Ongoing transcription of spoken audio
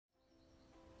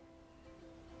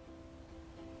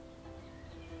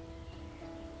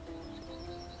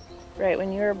Right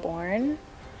when you were born,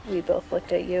 we both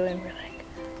looked at you and we're like,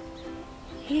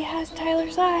 he has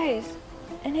Tyler's eyes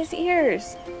and his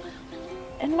ears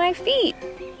and my feet.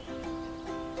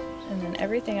 And then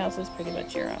everything else is pretty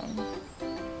much your own,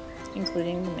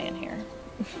 including the man hair.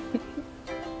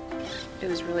 It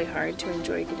was really hard to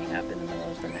enjoy getting up in the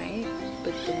middle of the night,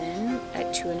 but then at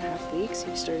 2.5 weeks,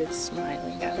 he started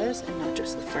smiling at us, and not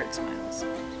just the fart smiles,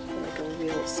 but like a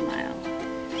real smile.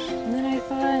 And then I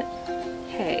thought,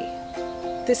 hey,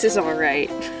 this is all right.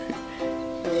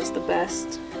 It was the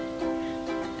best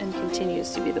and continues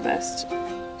to be the best.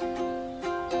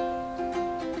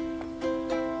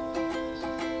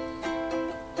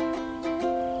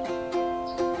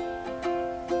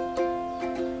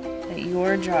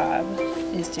 Your job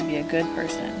is to be a good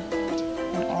person,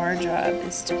 and our job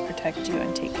is to protect you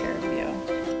and take care of you.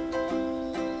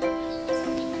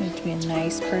 You have to be a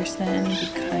nice person, be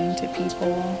kind to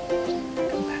people,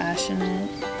 compassionate,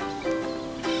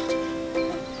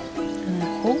 and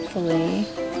then hopefully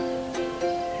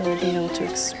you'll be able to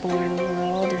explore the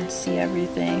world and see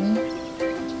everything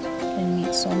and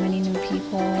meet so many new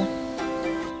people.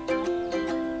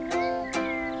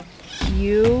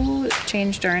 You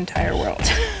changed our entire world.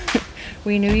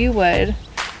 We knew you would,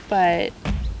 but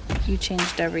you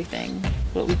changed everything.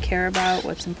 What we care about,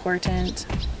 what's important,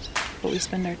 what we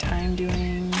spend our time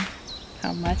doing,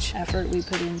 how much effort we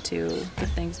put into the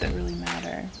things that really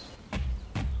matter.